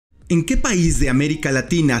¿En qué país de América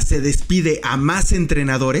Latina se despide a más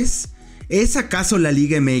entrenadores? ¿Es acaso la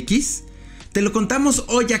Liga MX? Te lo contamos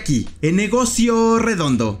hoy aquí, en Negocio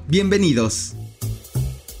Redondo. Bienvenidos.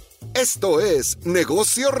 Esto es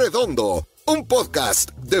Negocio Redondo, un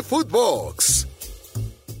podcast de Footbox.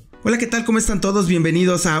 Hola, ¿qué tal? ¿Cómo están todos?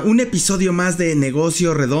 Bienvenidos a un episodio más de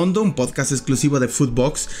Negocio Redondo, un podcast exclusivo de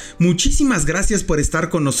Footbox. Muchísimas gracias por estar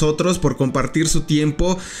con nosotros, por compartir su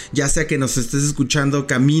tiempo, ya sea que nos estés escuchando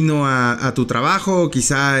camino a tu trabajo o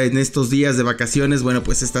quizá en estos días de vacaciones, bueno,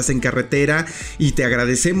 pues estás en carretera y te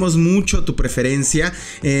agradecemos mucho tu preferencia.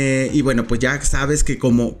 Y bueno, pues ya sabes que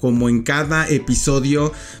como en cada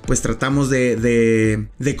episodio, pues tratamos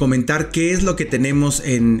de comentar qué es lo que tenemos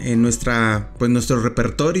en nuestro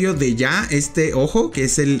repertorio de ya ojo, que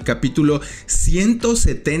es el capítulo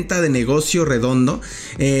 170 de Negocio Redondo.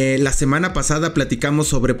 La semana pasada platicamos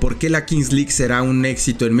sobre por qué la Kings League será un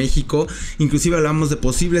éxito en México. Inclusive hablamos de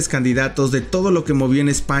posibles candidatos, de todo lo que movió en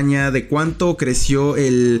España, de cuánto creció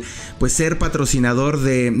el ser patrocinador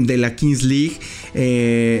de la Kings League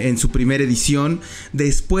en su primera edición.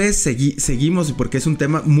 Después seguimos porque es un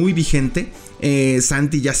tema muy vigente.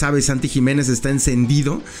 Santi Jiménez está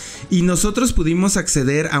encendido y nosotros pudimos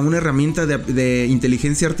acceder a una herramienta de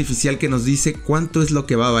inteligencia artificial que nos dice cuánto es lo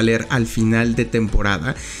que va a valer al final de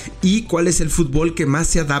temporada y cuál es el fútbol que más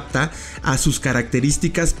se adapta a sus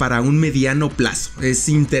características para un mediano plazo. Es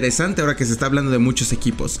interesante ahora que se está hablando de muchos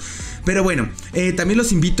equipos. Pero bueno, también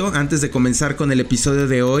los invito, antes de comenzar con el episodio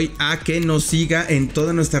de hoy, a que nos siga en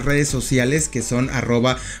todas nuestras redes sociales, que son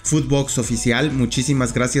 @footboxoficial.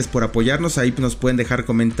 Muchísimas gracias por apoyarnos. Ahí nos pueden dejar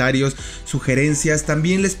comentarios, sugerencias.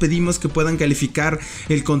 También les pedimos que puedan calificar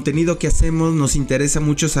el contenido que hacemos. Nos interesa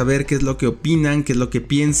mucho saber qué es lo que opinan, qué es lo que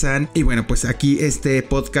piensan. Y bueno, pues aquí este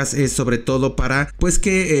podcast es sobre todo para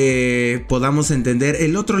que podamos entender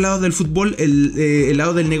el otro lado del fútbol, el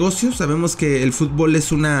lado del negocio. Sabemos que el fútbol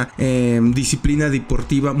es una disciplina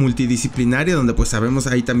deportiva multidisciplinaria, donde pues sabemos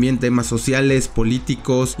hay también temas sociales,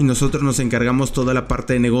 políticos, y nosotros nos encargamos toda la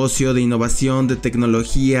parte de negocio, de innovación, de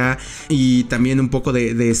tecnología y también un poco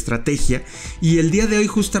de estrategia. Y el día de hoy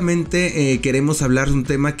justamente queremos hablar de un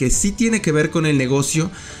tema que sí tiene que ver con el negocio,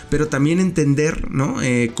 pero también entender, ¿no?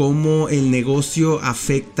 Cómo el negocio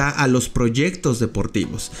afecta a los proyectos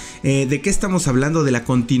deportivos. ¿De qué estamos hablando? De la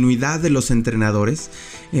continuidad de los entrenadores.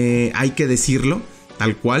 Hay que decirlo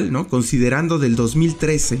tal cual, ¿no? Considerando del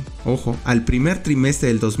 2013, ojo, al primer trimestre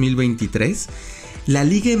del 2023, la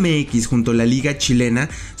Liga MX junto a la Liga Chilena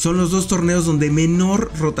son los dos torneos donde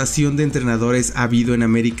menor rotación de entrenadores ha habido en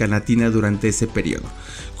América Latina durante ese periodo.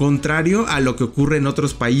 Contrario a lo que ocurre en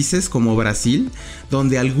otros países como Brasil,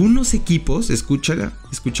 donde algunos equipos,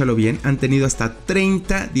 escúchalo bien, han tenido hasta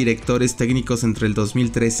 30 directores técnicos entre el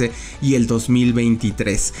 2013 y el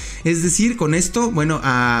 2023. Es decir, con esto, bueno,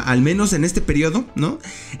 al menos en este periodo, ¿no?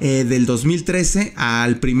 Del 2013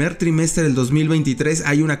 al primer trimestre del 2023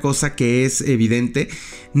 hay una cosa que es evidente.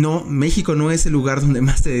 No, México no es el lugar donde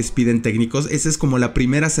más se despiden técnicos. Esa es como la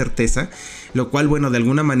primera certeza, lo cual, bueno, de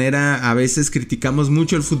alguna manera a veces criticamos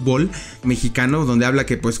mucho el fútbol mexicano, donde habla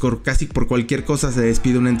que pues casi por cualquier cosa se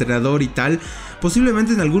despide un entrenador y tal.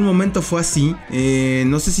 Posiblemente en algún momento fue así.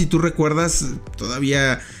 No sé si tú recuerdas,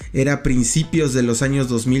 todavía era principios de los años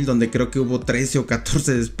 2000, donde creo que hubo 13 o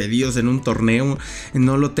 14 despedidos en un torneo.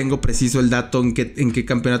 No lo tengo preciso el dato en qué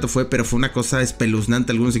campeonato fue, pero fue una cosa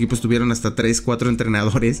espeluznante. Algunos equipos tuvieron hasta 3, 4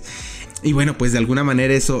 entrenadores. Y bueno, pues de alguna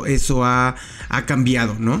manera eso ha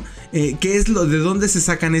cambiado, ¿no? ¿Qué es de dónde se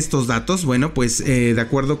sacan estos datos? Bueno, pues de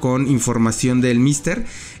acuerdo con información del Mister,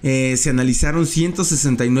 se analizaron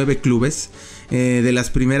 169 clubes de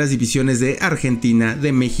las primeras divisiones de Argentina,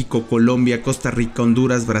 de México, Colombia, Costa Rica,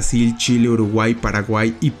 Honduras, Brasil, Chile, Uruguay,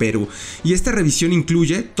 Paraguay y Perú. Y esta revisión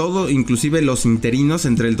incluye todo, inclusive los interinos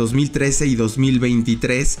entre el 2013 y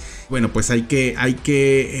 2023. Bueno, pues hay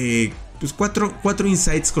que pues cuatro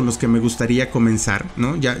insights con los que me gustaría comenzar,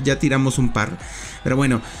 ¿no? Ya tiramos un par. Pero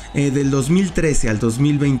bueno, del 2013 al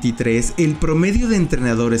 2023, el promedio de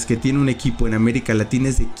entrenadores que tiene un equipo en América Latina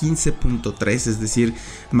es de 15.3, es decir,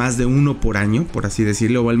 más de uno por año, por así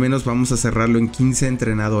decirlo, o al menos vamos a cerrarlo en 15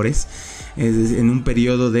 entrenadores, en un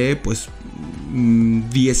periodo de, pues,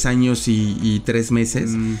 10 años y 3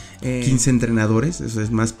 meses, 15 entrenadores, eso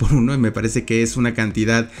es más por uno, y me parece que es una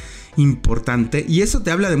cantidad importante, y eso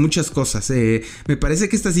te habla de muchas cosas. Me parece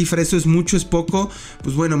que esta cifra, eso es mucho, es poco,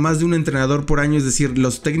 pues bueno, más de un entrenador por año, es decir,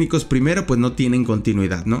 los técnicos primero pues no tienen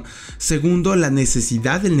continuidad, ¿no? Segundo, la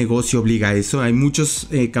necesidad del negocio obliga a eso. Hay muchos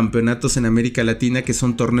campeonatos en América Latina que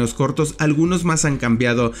son torneos cortos, algunos más han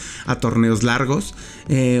cambiado a torneos largos,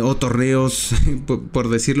 o torneos por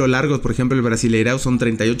decirlo largos. Por ejemplo, el Brasileirao son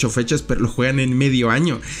 38 fechas, pero lo juegan en medio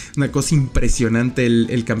año, una cosa impresionante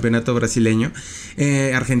el campeonato brasileño.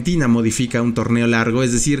 Argentina modifica un torneo largo,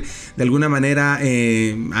 es decir, de alguna manera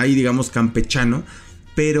hay, digamos, campechano,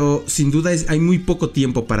 pero sin duda hay muy poco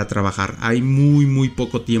tiempo para trabajar, muy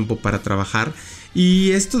poco tiempo para trabajar.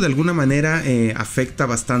 Y esto de alguna manera afecta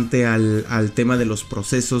bastante al tema de los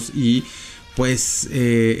procesos y pues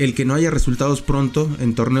el que no haya resultados pronto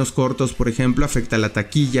en torneos cortos, por ejemplo, afecta a la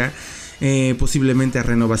taquilla, posiblemente a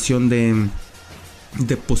renovación de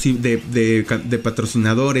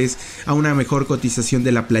patrocinadores, a una mejor cotización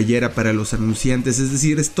de la playera para los anunciantes. Es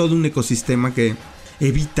decir, es todo un ecosistema que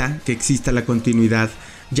evita que exista la continuidad,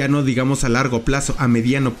 ya no digamos a largo plazo, a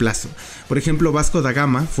mediano plazo. Por ejemplo, Vasco da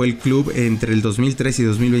Gama fue el club entre el 2003 y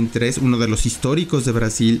 2023, uno de los históricos de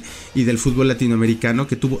Brasil y del fútbol latinoamericano,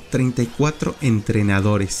 que tuvo 34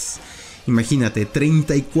 entrenadores. Imagínate,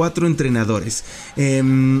 34 entrenadores.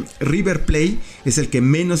 River Plate es el que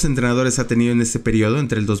menos entrenadores ha tenido en este periodo,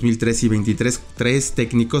 entre el 2003 y 2023, 3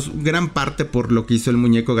 técnicos, gran parte por lo que hizo el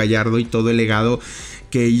Muñeco Gallardo y todo el legado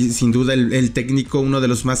que sin duda el técnico, uno de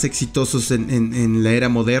los más exitosos en la era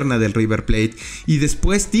moderna del River Plate. Y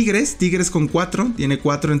después Tigres con 4, tiene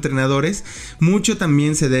 4 entrenadores. Mucho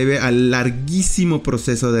también se debe al larguísimo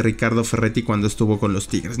proceso de Ricardo Ferretti cuando estuvo con los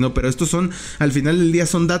Tigres, ¿no? Pero estos son, al final del día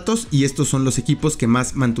son datos, y estos son los equipos que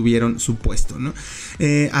más mantuvieron su puesto, ¿no?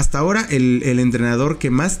 Hasta ahora el entrenador que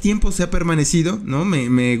más tiempo se ha permanecido, ¿no?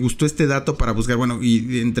 Me gustó este dato para buscar, bueno,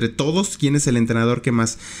 y entre todos, ¿quién es el entrenador que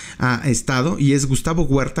más ha estado? Y es Gustavo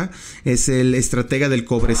Huerta, es el estratega del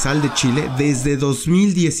Cobresal de Chile. Desde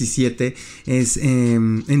 2017 es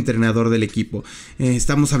entrenador del equipo.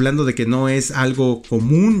 Estamos hablando de que no es algo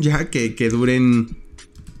común ya que duren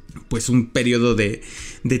pues un periodo de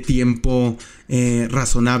tiempo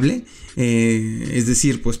razonable, es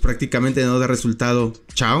decir, pues prácticamente no da resultado,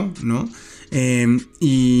 chao, ¿no?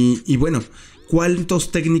 Y bueno,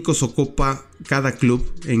 ¿cuántos técnicos ocupa cada club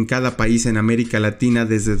en cada país en América Latina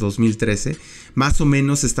desde 2013? Más o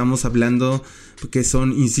menos estamos hablando que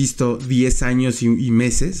son, insisto, 10 años y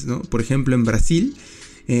meses, ¿no? Por ejemplo, en Brasil,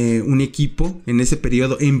 un equipo en ese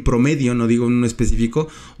periodo, en promedio, no digo en uno específico,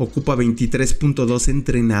 ocupa 23.2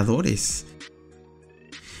 entrenadores.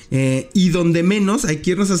 Y donde menos hay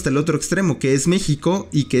que irnos hasta el otro extremo, que es México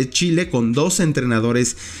y que es Chile, con 2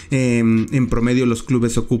 entrenadores en promedio los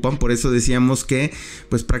clubes ocupan. Por eso decíamos que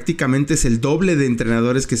pues prácticamente es el doble de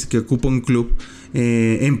entrenadores que ocupa un club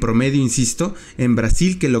en promedio, insisto, en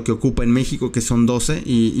Brasil, que lo que ocupa en México, que son 12.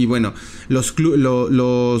 Y bueno, los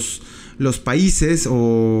países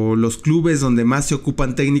o los clubes donde más se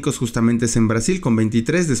ocupan técnicos justamente es en Brasil con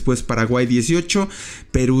 23, después Paraguay 18,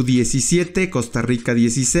 Perú 17, Costa Rica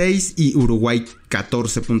 16 y Uruguay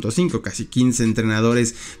 14.5, casi 15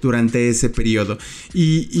 entrenadores durante ese periodo.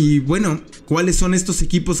 Y bueno, ¿cuáles son estos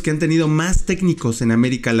equipos que han tenido más técnicos en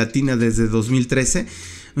América Latina desde 2013?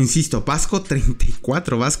 Insisto, Vasco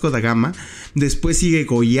 34, Vasco da Gama. Después sigue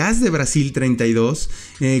Goiás de Brasil 32,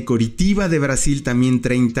 Coritiba de Brasil también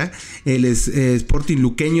 30, el Sporting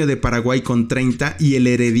Luqueño de Paraguay con 30 y el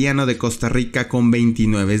Herediano de Costa Rica con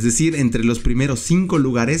 29. Es decir, entre los primeros 5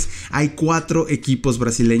 lugares hay 4 equipos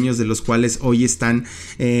brasileños, de los cuales hoy están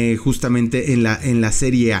justamente en la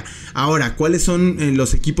Serie A. Ahora, ¿cuáles son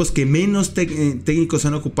los equipos que menos técnicos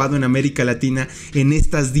han ocupado en América Latina en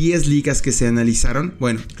estas 10 ligas que se analizaron?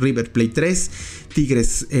 Bueno, River Plate 3,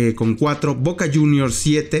 Tigres con 4, Boca Juniors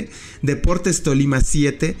 7, Deportes Tolima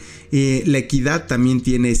 7, La Equidad también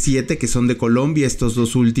tiene 7, que son de Colombia estos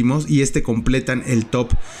 2 últimos, y completan el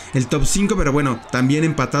top 5, pero bueno, también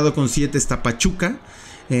empatado con 7 está Pachuca,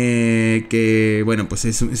 que bueno, pues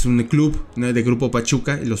es un club, ¿no?, de Grupo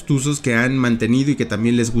Pachuca, los Tuzos, que han mantenido y que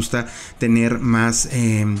también les gusta tener más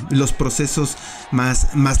los procesos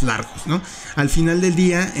más largos, ¿no? Al final del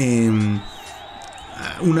día,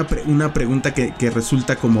 una pregunta que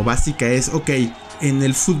resulta como básica es, ok, en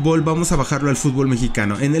el fútbol, vamos a bajarlo al fútbol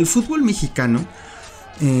mexicano. En el fútbol mexicano,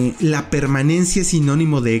 la permanencia es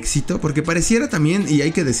sinónimo de éxito, porque pareciera también, y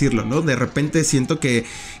hay que decirlo, ¿no? De repente siento que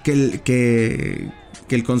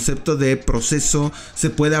el concepto de proceso se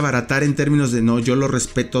puede abaratar en términos de no, yo lo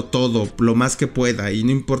respeto todo, lo más que pueda, y no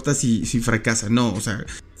importa si fracasa. No, o sea,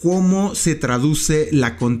 ¿cómo se traduce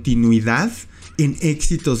la continuidad en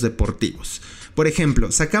éxitos deportivos? Por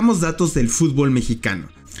ejemplo, sacamos datos del fútbol mexicano.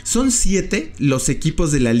 Son 7 los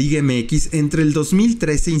equipos de la Liga MX entre el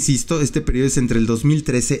 2013, insisto, este periodo es entre el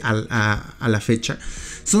 2013 a la fecha.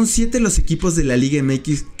 Son 7 los equipos de la Liga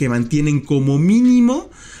MX que mantienen como mínimo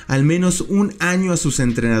al menos un año a sus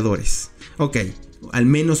entrenadores. Ok, al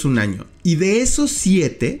menos un año. Y de esos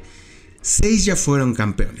 7, 6 ya fueron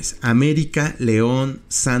campeones: América, León,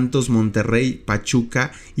 Santos, Monterrey,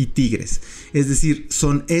 Pachuca y Tigres. Es decir,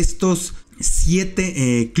 son estos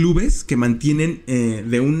 7 clubes que mantienen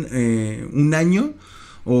de un año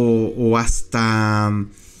o hasta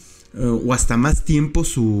más tiempo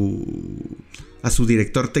a su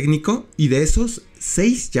director técnico, y de esos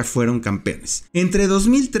 6 ya fueron campeones. Entre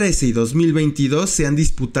 2013 y 2022 se han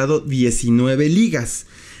disputado 19 ligas,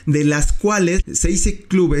 de las cuales 6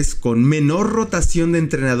 clubes con menor rotación de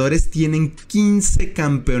entrenadores tienen 15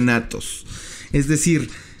 campeonatos. Es decir,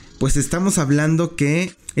 pues estamos hablando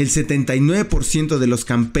que el 79% de los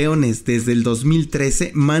campeones desde el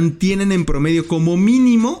 2013 mantienen en promedio como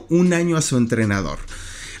mínimo un año a su entrenador.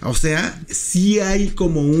 O sea, sí hay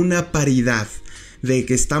como una paridad de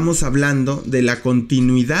que estamos hablando de la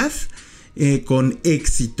continuidad con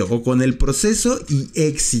éxito, o con el proceso y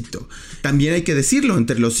éxito. También hay que decirlo,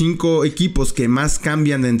 entre los 5 equipos que más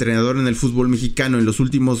cambian de entrenador en el fútbol mexicano en los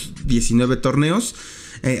últimos 19 torneos,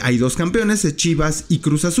 hay 2 campeones, Chivas y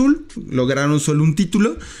Cruz Azul, lograron solo un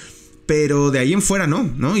título. Pero de ahí en fuera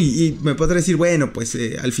no. Y me podré decir, bueno, pues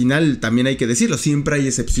al final también hay que decirlo, siempre hay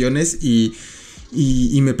excepciones,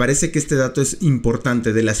 y me parece que este dato es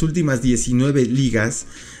importante. De las últimas 19 ligas,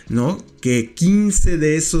 ¿no?, que 15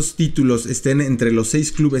 de esos títulos estén entre los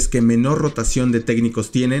 6 clubes que menor rotación de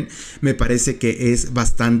técnicos tienen, me parece que es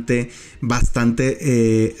bastante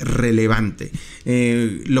relevante.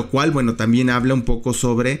 Lo cual, bueno, también habla un poco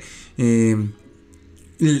sobre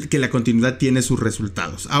que la continuidad tiene sus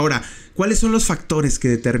resultados. Ahora, ¿cuáles son los factores que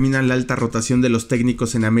determinan la alta rotación de los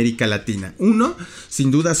técnicos en América Latina? Uno,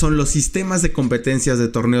 sin duda, son los sistemas de competencias de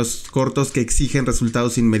torneos cortos que exigen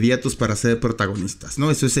resultados inmediatos para ser protagonistas,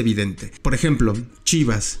 ¿no? Eso es evidente. Por ejemplo,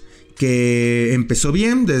 Chivas, que empezó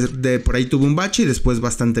bien, por ahí tuvo un bache y después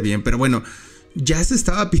bastante bien, pero bueno, ya se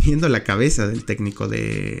estaba pidiendo la cabeza del técnico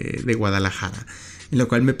de Guadalajara, lo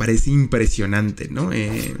cual me parece impresionante, ¿no?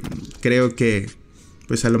 Creo que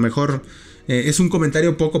pues a lo mejor es un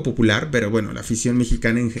comentario poco popular, pero bueno, la afición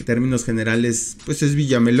mexicana en términos generales pues es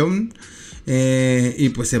Villamelón, y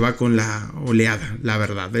pues se va con la oleada, la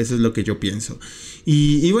verdad, eso es lo que yo pienso.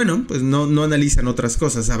 Y bueno, pues no analizan otras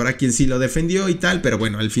cosas, habrá quien sí lo defendió y tal, pero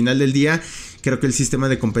bueno, al final del día creo que el sistema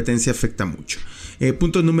de competencia afecta mucho.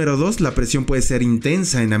 Punto número 2, la presión puede ser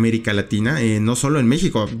intensa en América Latina, no solo en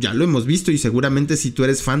México, ya lo hemos visto, y seguramente si tú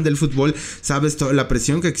eres fan del fútbol sabes toda la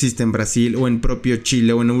presión que existe en Brasil, o en propio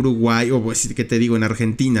Chile, o en Uruguay, o pues, ¿qué te digo?, en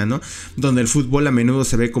Argentina, ¿no?, donde el fútbol a menudo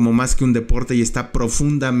se ve como más que un deporte y está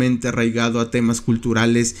profundamente arraigado a temas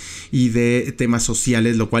culturales y de temas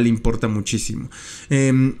sociales, lo cual importa muchísimo.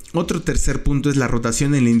 Otro tercer punto es la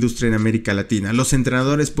rotación en la industria en América Latina. Los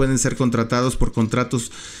entrenadores pueden ser contratados por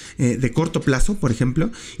contratos de corto plazo, por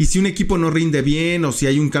ejemplo, y si un equipo no rinde bien, o si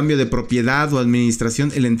hay un cambio de propiedad o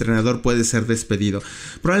administración, el entrenador puede ser despedido.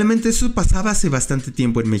 Probablemente eso pasaba hace bastante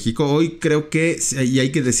tiempo en México. Hoy creo que, y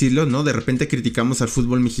hay que decirlo, ¿no?, de repente criticamos al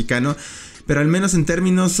fútbol mexicano, pero al menos en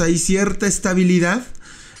términos hay cierta estabilidad,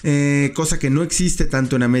 cosa que no existe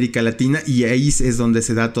tanto en América Latina, y ahí es donde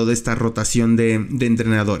se da toda esta rotación de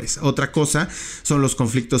entrenadores. Otra cosa son los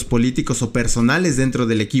conflictos políticos o personales dentro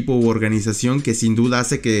del equipo u organización, que sin duda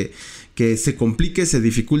hace que se complique, se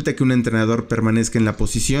dificulta que un entrenador permanezca en la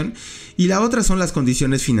posición. Y la otra son las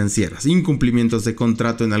condiciones financieras, incumplimientos de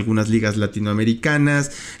contrato en algunas ligas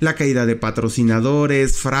latinoamericanas, la caída de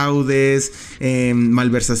patrocinadores, fraudes,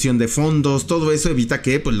 malversación de fondos. Todo eso evita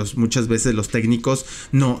que pues muchas veces los técnicos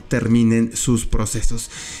no terminen sus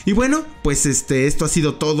procesos. Y bueno, pues esto ha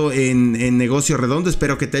sido todo en Negocio Redondo.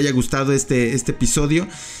 Espero que te haya gustado este episodio,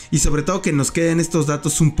 y sobre todo que nos queden estos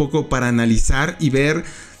datos un poco para analizar y ver.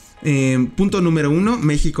 Punto número 1,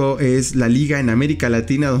 México es la liga en América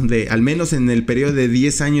Latina donde, al menos en el periodo de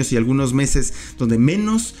 10 años y algunos meses, donde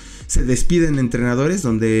menos se despiden entrenadores,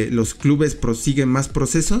 donde los clubes prosiguen más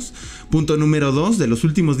procesos. Punto número 2, de los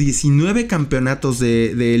últimos 19 campeonatos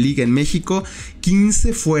de liga en México,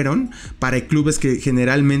 15 fueron para clubes que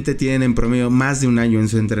generalmente tienen en promedio más de un año en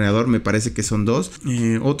su entrenador, me parece que son 2.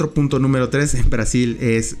 Otro punto número 3, en Brasil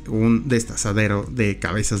es un destazadero de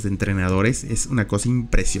cabezas de entrenadores, es una cosa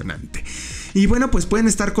impresionante. Y bueno, pues pueden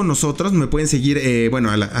estar con nosotros, me pueden seguir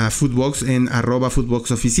a Footbox en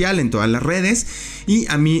 @footboxoficial en todas las redes, y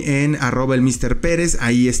a mí en @el Mr. Pérez,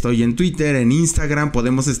 ahí estoy en Twitter, en Instagram,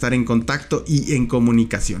 podemos estar en contacto y en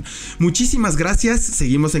comunicación. Muchísimas gracias,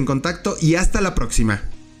 seguimos en contacto y hasta la próxima.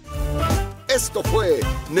 Esto fue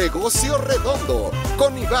Negocio Redondo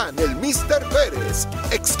con Iván el Mr. Pérez,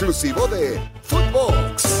 exclusivo de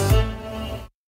Footbox.